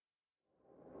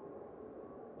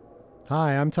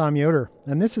Hi, I'm Tom Yoder,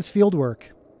 and this is Fieldwork,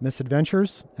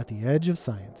 Misadventures at the Edge of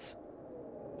Science.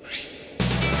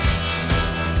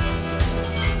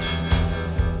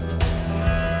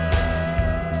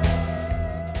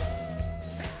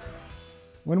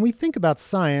 When we think about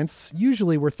science,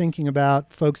 usually we're thinking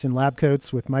about folks in lab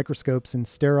coats with microscopes in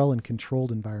sterile and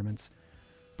controlled environments.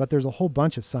 But there's a whole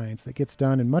bunch of science that gets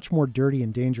done in much more dirty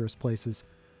and dangerous places.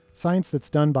 Science that's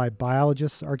done by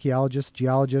biologists, archaeologists,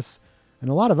 geologists, and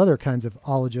a lot of other kinds of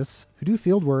ologists who do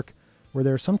field work where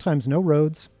there are sometimes no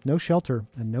roads, no shelter,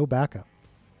 and no backup.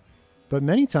 But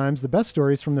many times the best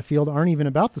stories from the field aren't even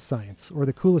about the science or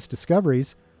the coolest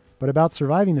discoveries, but about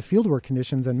surviving the fieldwork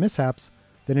conditions and mishaps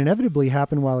that inevitably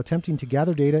happen while attempting to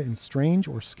gather data in strange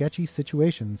or sketchy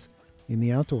situations in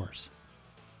the outdoors.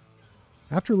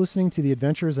 After listening to the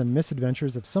adventures and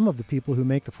misadventures of some of the people who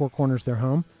make the Four Corners their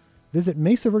home, visit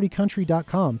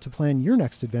MesaVerdeCountry.com to plan your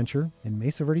next adventure in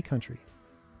Mesa Verde Country.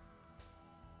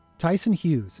 Tyson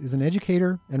Hughes is an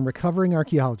educator and recovering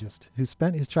archaeologist who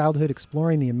spent his childhood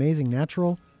exploring the amazing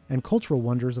natural and cultural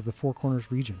wonders of the Four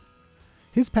Corners region.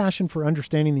 His passion for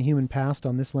understanding the human past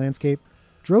on this landscape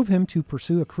drove him to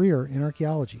pursue a career in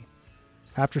archaeology.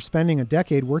 After spending a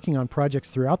decade working on projects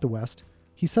throughout the West,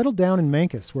 he settled down in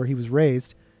Mancos, where he was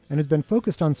raised, and has been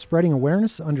focused on spreading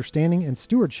awareness, understanding, and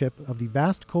stewardship of the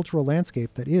vast cultural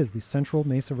landscape that is the central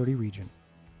Mesa Verde region.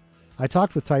 I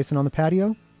talked with Tyson on the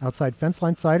patio outside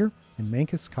Fenceline Cider in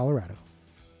Mancos, Colorado.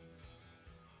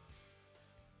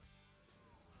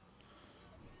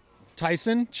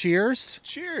 Tyson, cheers.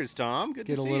 Cheers, Tom. Good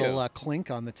Get to a see little you.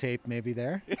 clink on the tape maybe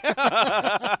there.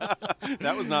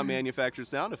 That was not manufactured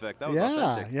sound effect. That was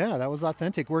authentic. Yeah, that was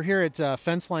authentic. We're here at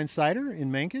Fenceline Cider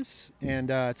in Mancos, and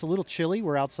it's a little chilly.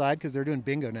 We're outside because they're doing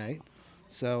bingo night.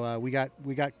 So we got.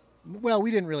 Well, we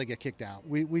didn't really get kicked out.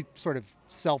 We sort of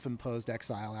self-imposed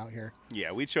exile out here.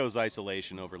 Yeah, we chose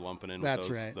isolation over lumping in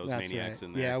with those maniacs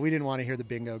in there. Yeah, we didn't want to hear the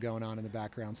bingo going on in the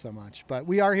background so much. But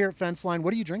we are here at Fenceline.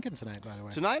 What are you drinking tonight, by the way?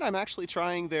 Tonight I'm actually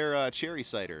trying their cherry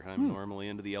cider. I'm normally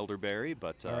into the elderberry,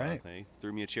 but they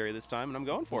threw me a cherry this time, and I'm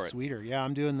going for it. Sweeter. Yeah,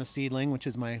 I'm doing the seedling, which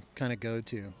is my kind of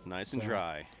go-to. Nice and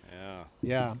dry.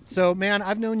 Yeah. So, man,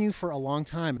 I've known you for a long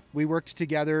time. We worked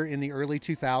together in the early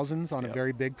 2000s on a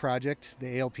very big project,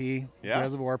 the ALP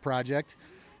Reservoir Project.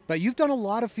 But you've done a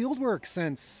lot of field work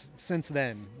since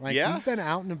then. You've been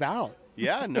out and about.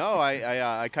 Yeah, no,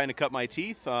 I kind of cut my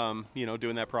teeth,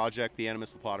 doing that project, the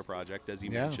Animus Lapata project, as you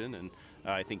mentioned, and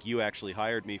I think you actually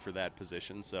hired me for that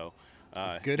position. So,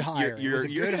 good hire. It was a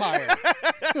good hire.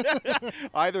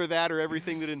 Either that or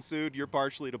everything that ensued, you're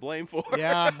partially to blame for.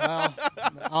 Yeah,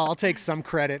 well, I'll take some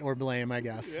credit or blame, I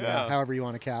guess. Yeah. However you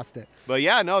want to cast it. But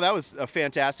yeah, no, that was a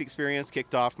fantastic experience.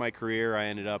 Kicked off my career. I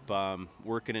ended up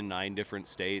working in 9 different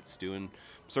states, doing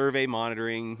survey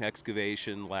monitoring,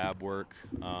 excavation, lab work.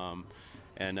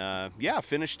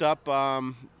 Finished up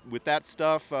with that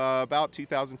stuff about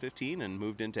 2015 and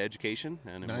moved into education.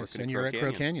 And I'm working you're at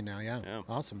Crow Canyon now, yeah.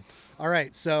 Awesome. All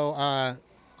right, so I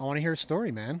want to hear a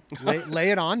story, man. Lay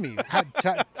it on me.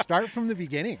 Start from the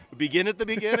beginning. Begin at the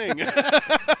beginning.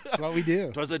 That's what we do.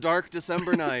 It was a dark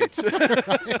December night.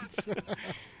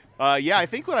 I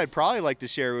think what I'd probably like to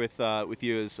share with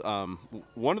you is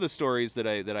one of the stories that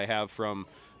I have from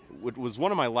what was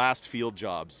one of my last field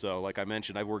jobs. So like I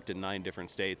mentioned, I've worked in 9 different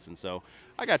states, and so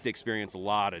I got to experience a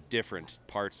lot of different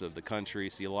parts of the country,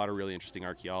 see a lot of really interesting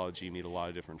archaeology, meet a lot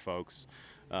of different folks.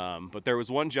 But there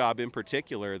was one job in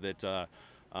particular that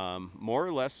more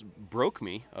or less broke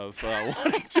me of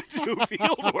wanting to do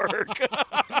field work.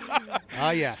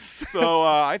 Yes. So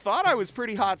I thought I was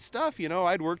pretty hot stuff.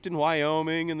 I'd worked in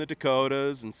Wyoming and the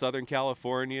Dakotas and Southern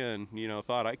California, and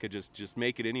thought I could just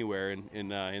make it anywhere in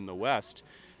the West.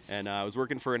 And I was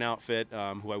working for an outfit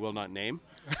who I will not name.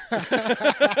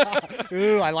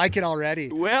 Ooh, I like it already.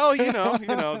 Well,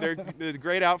 they're a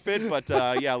great outfit, but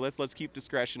let's keep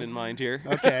discretion in mind here.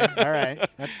 Okay, all right,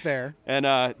 that's fair. And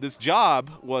this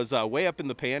job was way up in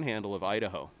the panhandle of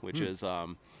Idaho, which is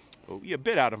a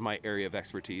bit out of my area of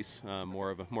expertise. More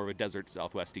of a desert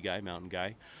Southwesty guy, mountain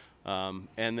guy.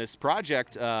 And this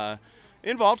project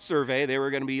involved survey. They were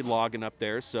going to be logging up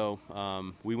there, so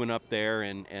we went up there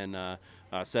and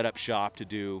set up shop to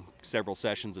do several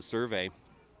sessions of survey.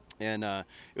 And it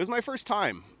was my first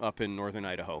time up in northern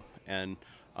Idaho. And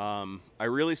I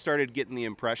really started getting the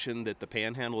impression that the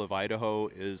panhandle of Idaho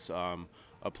is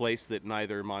a place that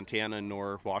neither Montana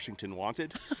nor Washington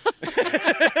wanted.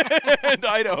 And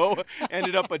Idaho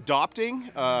ended up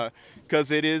adopting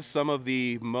because it is some of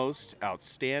the most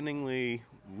outstandingly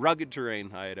rugged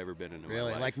terrain I had ever been in my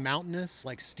life. Like mountainous,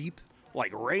 like steep?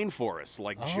 like rainforest,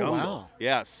 like Oh, jungle. wow.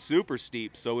 Yeah, super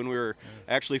steep. So when we were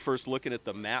actually first looking at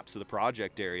the maps of the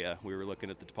project area, we were looking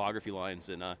at the topography lines,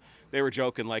 and they were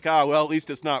joking like, "Ah, well, at least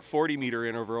it's not 40-meter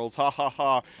intervals, ha ha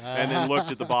ha." And then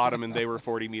looked at the bottom, and they were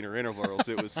 40-meter intervals.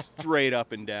 It was straight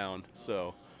up and down.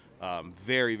 So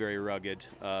very, very rugged.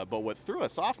 But what threw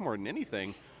us off more than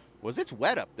anything was it's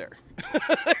wet up there.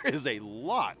 There is a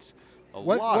lot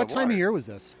What of time water. of year was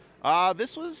this?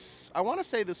 This was, I want to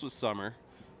say this was summer.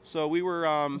 So we were,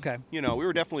 Okay. we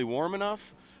were definitely warm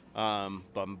enough.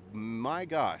 But my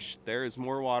gosh, there is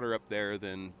more water up there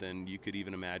than you could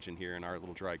even imagine here in our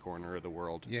little dry corner of the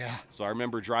world. Yeah. So I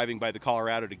remember driving by the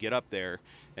Colorado to get up there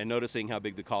and noticing how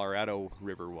big the Colorado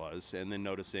River was, and then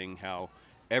noticing how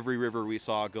every river we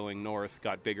saw going north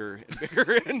got bigger and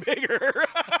bigger and bigger.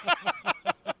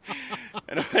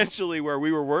 And eventually where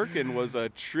we were working was a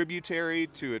tributary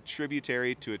to a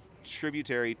tributary to a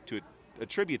tributary to a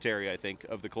tributary, I think,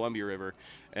 of the Columbia River,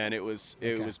 and it was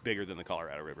bigger than the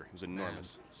Colorado River. It was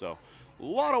enormous. Man. So a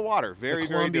lot of water, very, very different.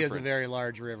 Columbia is a very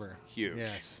large river. Huge.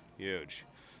 Yes. Huge.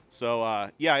 So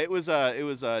it was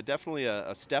definitely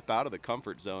a step out of the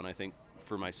comfort zone, I think,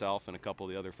 for myself and a couple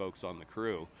of the other folks on the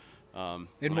crew.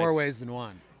 In more ways than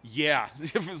one. Yeah,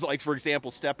 it was like, for example,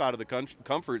 step out of the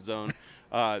comfort zone.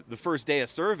 The first day of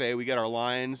survey, we get our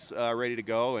lines ready to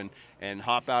go and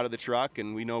hop out of the truck,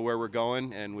 and we know where we're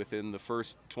going. And within the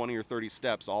first 20 or 30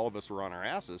 steps, all of us were on our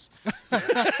asses.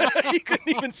 You couldn't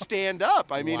even stand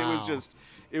up. I mean, Wow.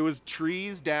 it was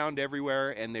trees downed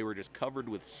everywhere, and they were just covered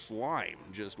with slime,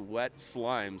 just wet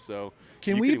slime. So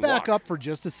Can you we couldn't back walk. up for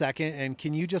just a second, and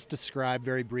can you just describe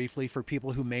very briefly for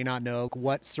people who may not know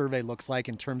what survey looks like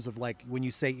in terms of, like, when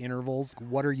you say intervals,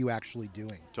 what are you actually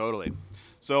doing? Totally.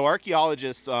 So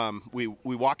archaeologists, we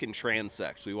walk in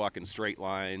transects. We walk in straight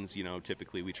lines.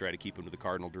 Typically we try to keep them to the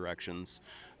cardinal directions,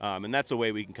 and that's a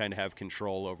way we can kind of have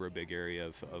control over a big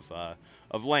area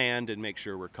of land and make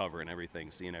sure we're covering everything,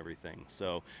 seeing everything.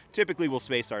 So typically we'll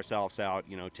space ourselves out,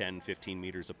 10, 15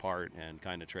 meters apart and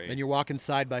kind of trade. And you're walking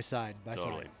side by side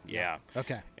Totally. side. Yeah.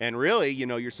 Okay. And really,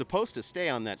 you're supposed to stay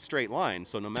on that straight line.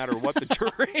 So no matter what the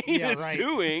terrain Yeah, is right.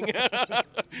 doing,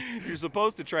 you're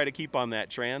supposed to try to keep on that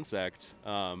transect,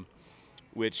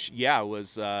 which,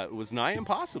 was nigh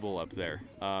impossible up there.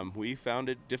 We found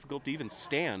it difficult to even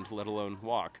stand, let alone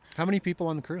walk. How many people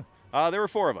on the crew? There were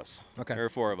 4 of us. Okay. There were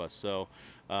 4 of us. So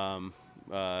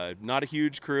not a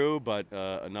huge crew, but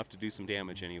enough to do some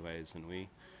damage anyways. And we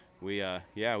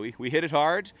hit it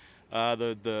hard.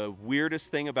 The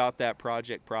weirdest thing about that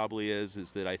project probably is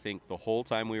that I think the whole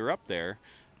time we were up there,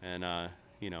 and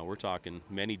we're talking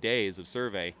many days of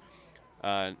survey,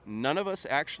 none of us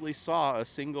actually saw a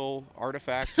single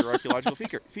artifact or archaeological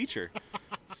feature.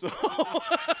 So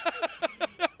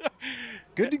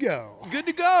Good to go. good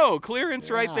to go. Clearance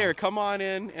Yeah. right there. Come on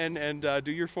in and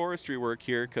do your forestry work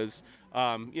here, because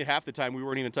half the time we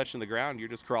weren't even touching the ground. You're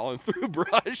just crawling through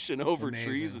brush and over Amazing.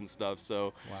 trees and stuff.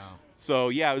 So Wow. So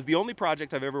it was the only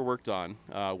project I've ever worked on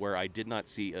where I did not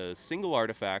see a single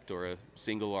artifact or a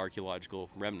single archaeological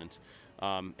remnant,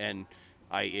 and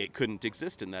it couldn't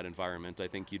exist in that environment. I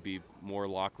think you'd be more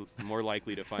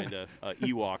likely to find a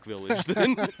Ewok village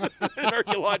than an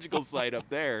archaeological site up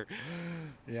there.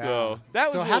 Yeah. So that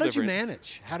was. So a how little did you different.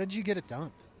 manage? How did you get it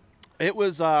done? It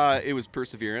was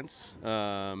perseverance.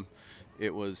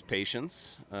 It was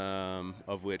patience,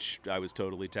 of which I was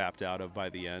totally tapped out of by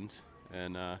the end,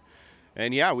 and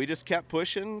we just kept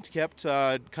pushing, kept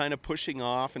kind of pushing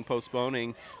off and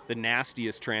postponing the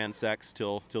nastiest transects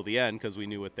till the end, because we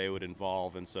knew what they would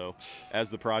involve. And so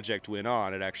as the project went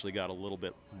on, it actually got a little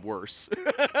bit worse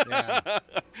Yeah.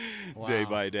 day Wow.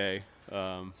 by day.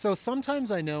 So sometimes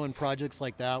I know in projects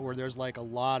like that where there's like a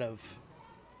lot of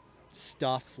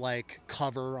stuff like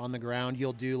cover on the ground,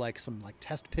 you'll do like some like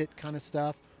test pit kind of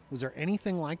stuff. Was there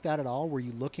anything like that at all? Were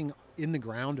you looking in the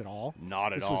ground at all?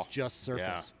 Not at This all. was just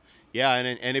surface. Yeah,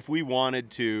 and if we wanted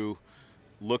to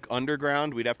look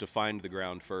underground, we'd have to find the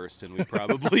ground first, and we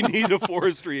probably need a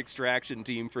forestry extraction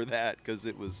team for that, because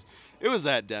it was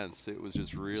that dense. It was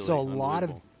just really So a lot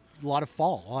of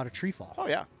tree fall. Oh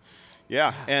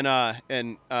yeah,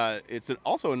 and it's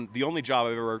also the only job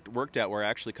I've ever worked at where I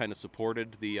actually kind of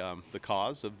supported the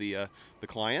cause of the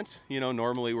client.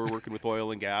 Normally we're working with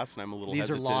oil and gas, and I'm a little These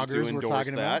are hesitant loggers to we're endorse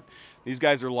talking that. about? These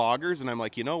guys are loggers, and I'm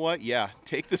like, you know what? Yeah,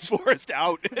 take this forest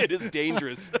out. It is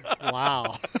dangerous.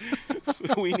 Wow.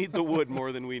 So we need the wood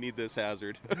more than we need this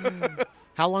hazard.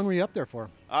 How long were you up there for?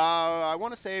 I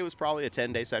want to say it was probably a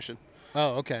 10-day session.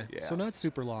 Oh, okay. Yeah. So not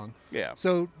super long. Yeah.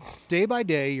 So day by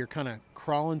day, you're kind of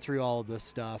crawling through all of this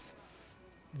stuff.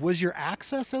 Was your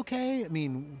access okay? I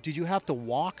mean, did you have to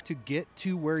walk to get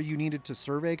to where you needed to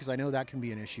survey? Because I know that can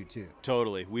be an issue too.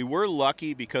 Totally. We were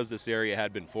lucky because this area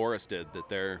had been forested that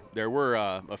there were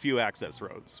a few access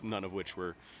roads, none of which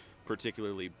were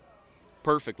particularly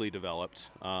perfectly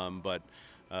developed. But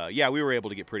yeah, we were able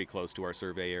to get pretty close to our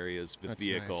survey areas with That's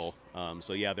vehicle.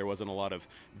 So yeah, there wasn't a lot of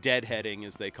deadheading,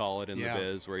 as they call it in the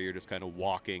biz, where you're just kind of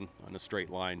walking on a straight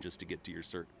line just to get to your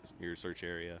search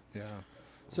area. Yeah.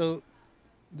 So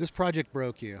this project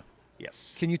broke you.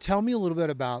 Yes. Can you tell me a little bit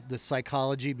about the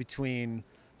psychology between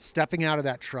stepping out of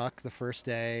that truck the first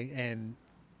day and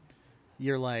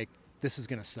you're like, this is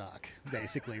going to suck,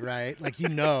 basically, right? Like, you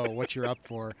know what you're up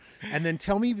for. And then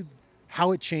tell me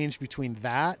how it changed between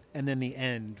that and then the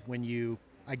end when you,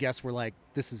 I guess, were like,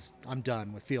 I'm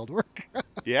done with field work.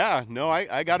 Yeah, no,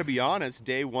 I got to be honest,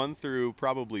 day 1 through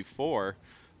probably 4,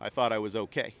 I thought I was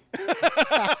okay.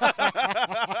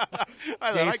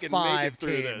 I thought I could make it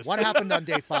through this. What happened on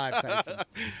day 5, Tyson?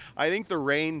 I think the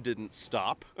rain didn't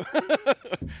stop.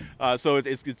 So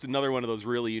it's another one of those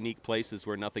really unique places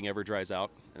where nothing ever dries out.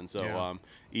 And so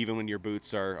even when your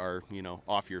boots are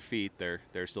off your feet, they're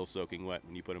still soaking wet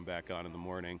when you put them back on in the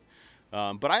morning.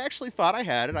 But I actually thought I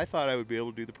had it. I thought I would be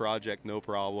able to do the project, no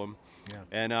problem. Yeah.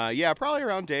 And probably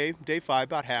around day 5,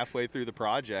 about halfway through the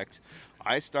project,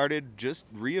 I started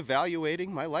just reevaluating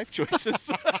my life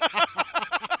choices.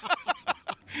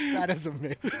 That is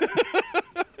amazing.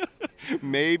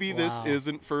 Maybe this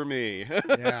isn't for me.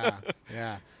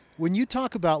 Yeah. When you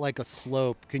talk about like a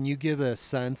slope, can you give a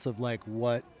sense of like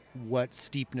what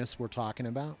steepness we're talking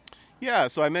about? Yeah,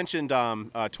 so I mentioned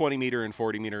 20-meter and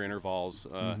 40-meter intervals.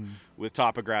 With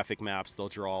topographic maps, they'll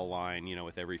draw a line,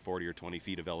 with every 40 or 20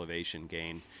 feet of elevation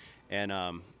gain. And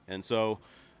so,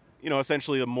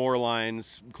 essentially the more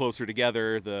lines closer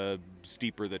together, the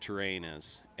steeper the terrain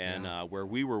is. And where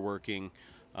we were working,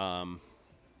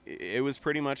 it was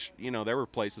pretty much, there were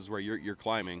places where you're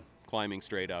climbing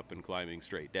straight up and climbing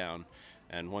straight down.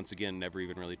 And once again, never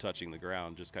even really touching the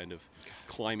ground, just kind of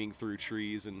climbing through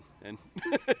trees and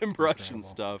and brush and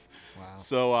stuff. Wow.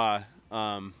 So,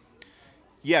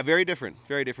 very different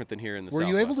than here in the Southwest.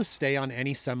 Were you able to stay on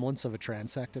any semblance of a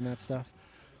transect and that stuff?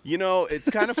 It's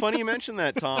kind of funny you mention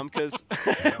that, Tom, because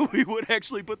we would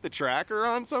actually put the tracker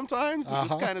on sometimes to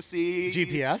just kind of see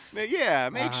GPS. Yeah,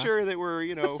 make sure that we're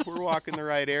we're walking the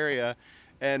right area.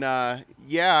 And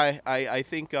I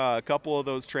think a couple of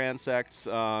those transects,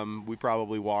 we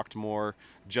probably walked more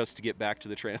just to get back to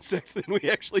the transect than we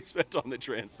actually spent on the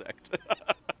transect.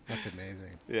 That's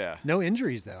amazing. Yeah. No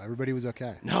injuries though. Everybody was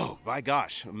okay. No, my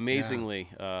gosh, amazingly,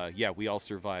 we all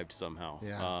survived somehow.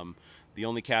 Yeah. The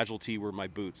only casualty were my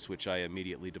boots, which I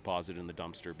immediately deposited in the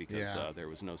dumpster because there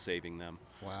was no saving them.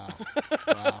 Wow.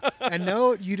 And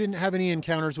no, you didn't have any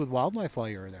encounters with wildlife while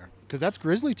you were there? Because that's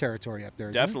grizzly territory up there,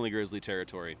 isn't Definitely grizzly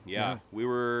territory. Yeah. We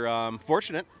were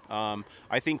fortunate.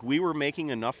 I think we were making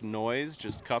enough noise,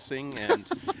 just cussing and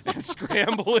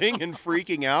scrambling and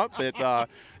freaking out that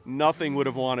nothing would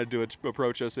have wanted to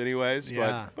approach us anyways.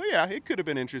 Yeah. But yeah, it could have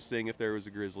been interesting if there was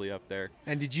a grizzly up there.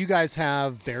 And did you guys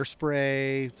have bear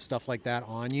spray, stuff like that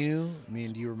on you? I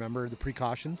mean, do you remember the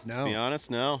precautions? No. To be honest,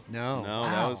 no. Wow.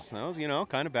 That was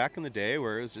kind of back in the day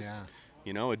where it was just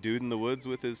a dude in the woods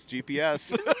with his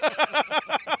GPS.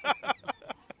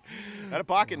 Had a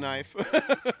pocket knife.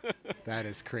 That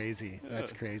is crazy.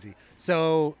 That's crazy.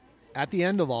 So at the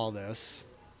end of all this,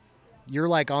 you're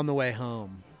like on the way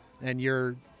home and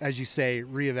you're, as you say,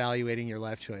 reevaluating your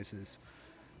life choices.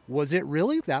 Was it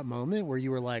really that moment where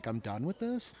you were like, I'm done with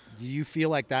this? Do you feel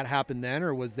like that happened then,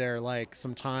 or was there like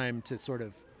some time to sort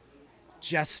of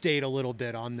gestate a little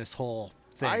bit on this whole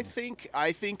thing?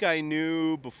 I think I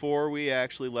knew before we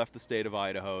actually left the state of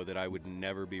Idaho that I would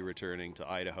never be returning to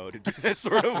Idaho to do that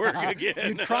sort of work again.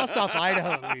 You'd crossed off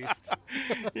Idaho at least.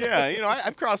 Yeah,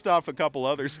 I've crossed off a couple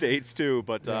other states too,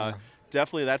 but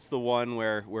definitely that's the one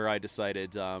where I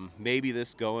decided maybe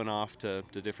this going off to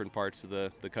different parts of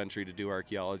the country to do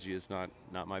archaeology is not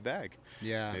my bag.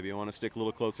 Yeah. Maybe I want to stick a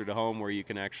little closer to home where you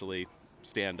can actually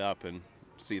stand up and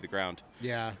see the ground.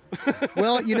 Yeah.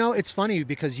 Well, it's funny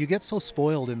because you get so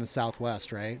spoiled in the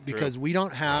Southwest, right? Because we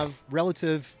don't have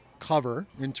relative cover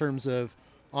in terms of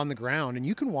on the ground. And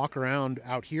you can walk around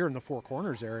out here in the Four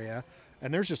Corners area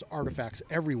and there's just artifacts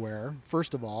everywhere,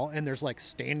 first of all. And there's like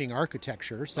standing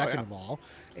architecture, second of all.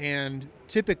 And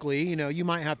typically, you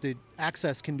might have to,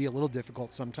 access can be a little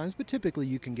difficult sometimes, but typically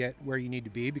you can get where you need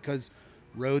to be because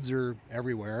roads are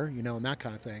everywhere, and that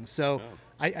kind of thing. So Yeah.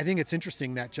 I think it's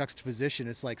interesting, that juxtaposition.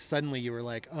 It's like suddenly you were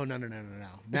like, oh, no.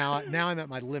 Now I'm at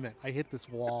my limit. I hit this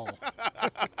wall.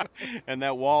 And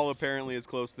that wall apparently is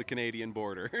close to the Canadian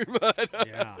border. But,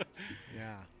 Yeah.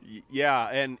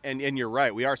 yeah, and you're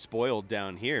right. We are spoiled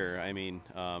down here. I mean,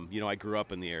 I grew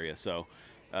up in the area, so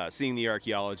seeing the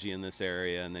archaeology in this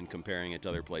area and then comparing it to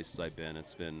other places I've been,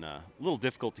 it's been a little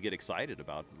difficult to get excited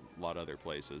about a lot of other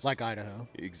places. Like Idaho.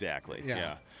 Exactly.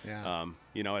 Yeah.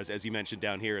 As you mentioned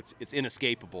down here, it's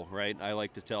inescapable, right? I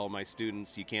like to tell my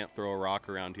students, you can't throw a rock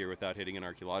around here without hitting an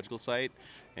archaeological site,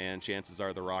 and chances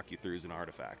are the rock you threw is an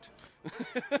artifact.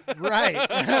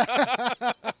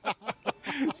 Right.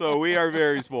 So we are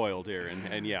very spoiled here,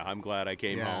 and yeah, I'm glad I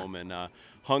came home and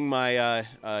hung my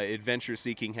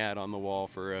adventure-seeking hat on the wall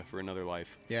for another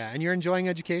life. Yeah, and you're enjoying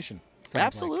education.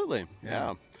 Absolutely. Like.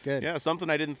 Yeah. Good. Yeah, something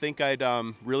I didn't think I'd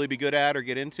really be good at or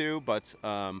get into, but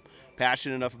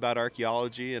passionate enough about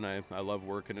archaeology, and I love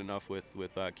working enough with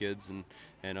kids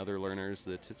and other learners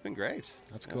that it's been great.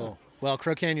 That's cool. Well,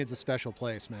 Crow Canyon's a special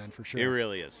place, man, for sure. It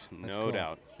really is. That's No cool.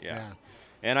 doubt. Yeah.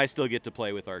 And I still get to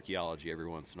play with archaeology every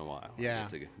once in a while. Yeah. I get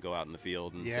to go out in the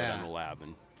field and go down to the lab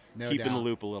and keep in the doubt.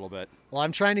 loop a little bit. Well,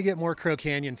 I'm trying to get more Crow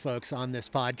Canyon folks on this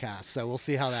podcast, so we'll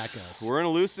see how that goes. We're an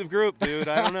elusive group, dude.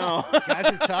 I don't know. Guys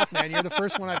are tough, man. You're the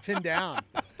first one I've pinned down.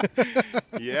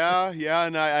 Yeah,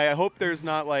 and I hope there's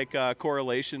not like a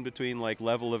correlation between like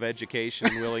level of education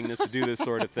and willingness to do this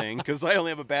sort of thing, because I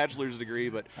only have a bachelor's degree,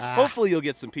 but hopefully you'll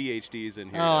get some PhDs in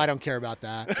here. Oh, I don't care about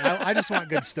that. I just want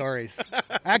good stories.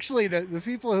 Actually, the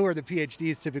people who are the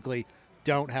PhDs typically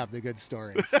don't have the good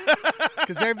stories,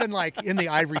 because they've been like in the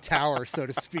ivory tower, so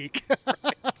to speak.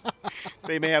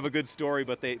 They may have a good story,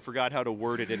 but they forgot how to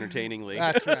word it entertainingly.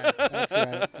 That's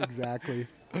right. Exactly.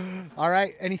 All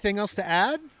right. Anything else to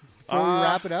add before we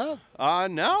wrap it up?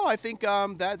 No, I think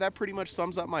that pretty much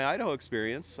sums up my Idaho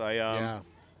experience.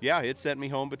 It sent me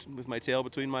home with my tail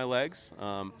between my legs.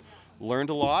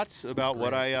 Learned a lot about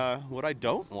what I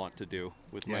don't want to do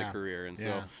with my career, and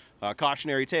so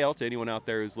cautionary tale to anyone out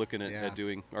there who's looking at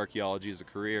doing archaeology as a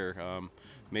career: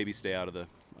 maybe stay out of the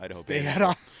Idaho. Stay out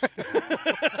of.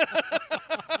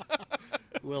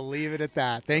 We'll leave it at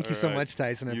that. Thank you so much,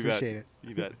 Tyson. I appreciate it.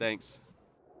 You bet. Thanks.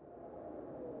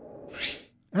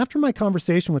 After my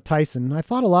conversation with Tyson, I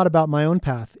thought a lot about my own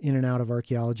path in and out of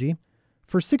archaeology.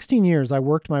 For 16 years, I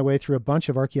worked my way through a bunch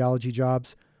of archaeology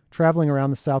jobs, traveling around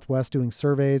the Southwest doing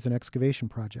surveys and excavation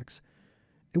projects.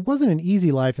 It wasn't an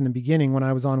easy life in the beginning when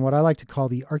I was on what I like to call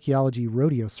the archaeology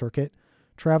rodeo circuit,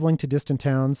 traveling to distant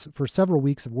towns for several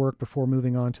weeks of work before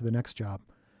moving on to the next job.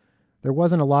 There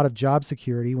wasn't a lot of job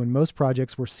security when most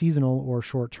projects were seasonal or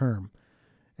short-term.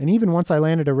 And even once I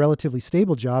landed a relatively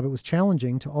stable job, it was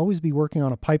challenging to always be working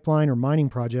on a pipeline or mining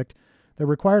project that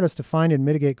required us to find and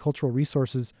mitigate cultural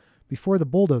resources before the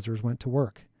bulldozers went to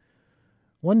work.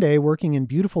 One day, working in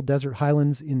beautiful desert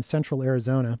highlands in central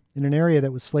Arizona, in an area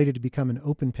that was slated to become an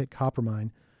open-pit copper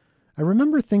mine, I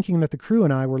remember thinking that the crew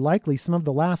and I were likely some of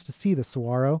the last to see the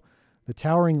saguaro, the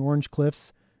towering orange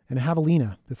cliffs, and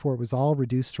javelina before it was all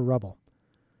reduced to rubble.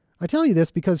 I tell you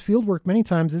this because fieldwork many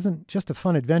times isn't just a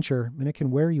fun adventure, and it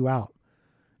can wear you out.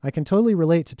 I can totally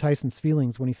relate to Tyson's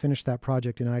feelings when he finished that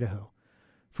project in Idaho.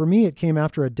 For me, it came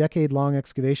after a decade-long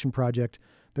excavation project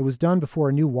that was done before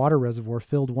a new water reservoir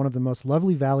filled one of the most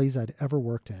lovely valleys I'd ever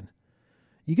worked in.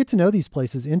 You get to know these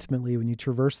places intimately when you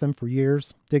traverse them for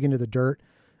years, dig into the dirt,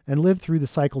 and live through the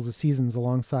cycles of seasons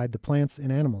alongside the plants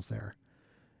and animals there.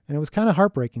 And it was kind of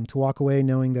heartbreaking to walk away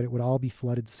knowing that it would all be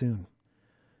flooded soon.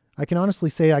 I can honestly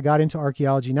say I got into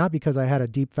archaeology not because I had a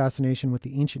deep fascination with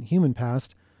the ancient human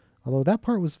past, although that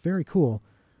part was very cool.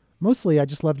 Mostly I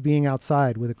just loved being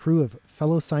outside with a crew of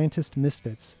fellow scientist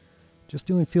misfits, just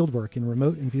doing fieldwork in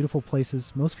remote and beautiful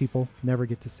places most people never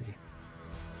get to see.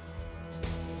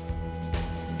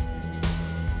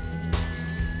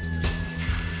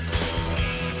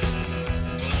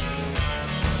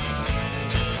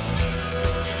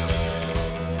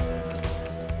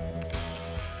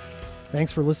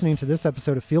 Thanks for listening to this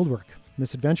episode of Fieldwork,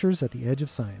 Misadventures at the Edge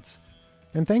of Science.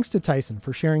 And thanks to Tyson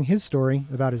for sharing his story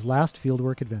about his last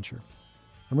fieldwork adventure.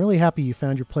 I'm really happy you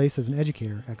found your place as an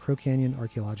educator at Crow Canyon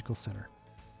Archaeological Center.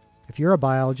 If you're a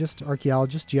biologist,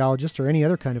 archaeologist, geologist, or any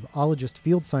other kind of ologist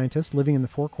field scientist living in the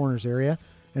Four Corners area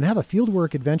and have a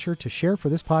fieldwork adventure to share for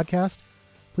this podcast,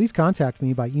 please contact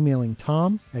me by emailing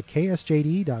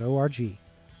tom@ksjd.org.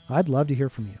 I'd love to hear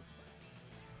from you.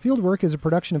 Fieldwork is a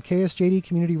production of KSJD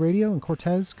Community Radio in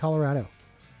Cortez, Colorado.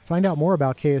 Find out more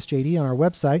about KSJD on our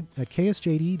website at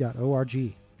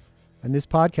ksjd.org. And this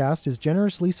podcast is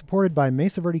generously supported by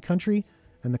Mesa Verde Country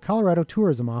and the Colorado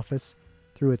Tourism Office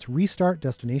through its Restart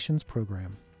Destinations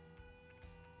program.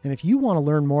 And if you want to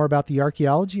learn more about the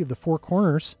archaeology of the Four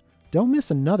Corners, don't miss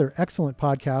another excellent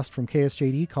podcast from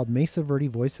KSJD called Mesa Verde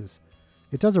Voices.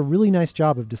 It does a really nice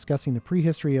job of discussing the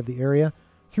prehistory of the area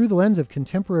through the lens of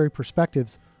contemporary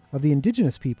perspectives of the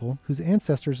indigenous people whose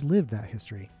ancestors lived that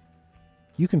history.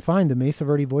 You can find the Mesa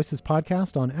Verde Voices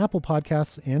podcast on Apple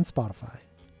Podcasts and Spotify.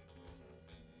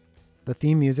 The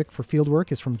theme music for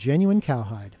Fieldwork is from Genuine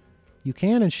Cowhide. You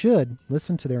can and should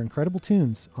listen to their incredible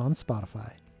tunes on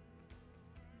Spotify.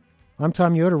 I'm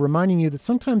Tom Yoder, reminding you that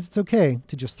sometimes it's okay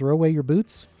to just throw away your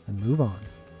boots and move on.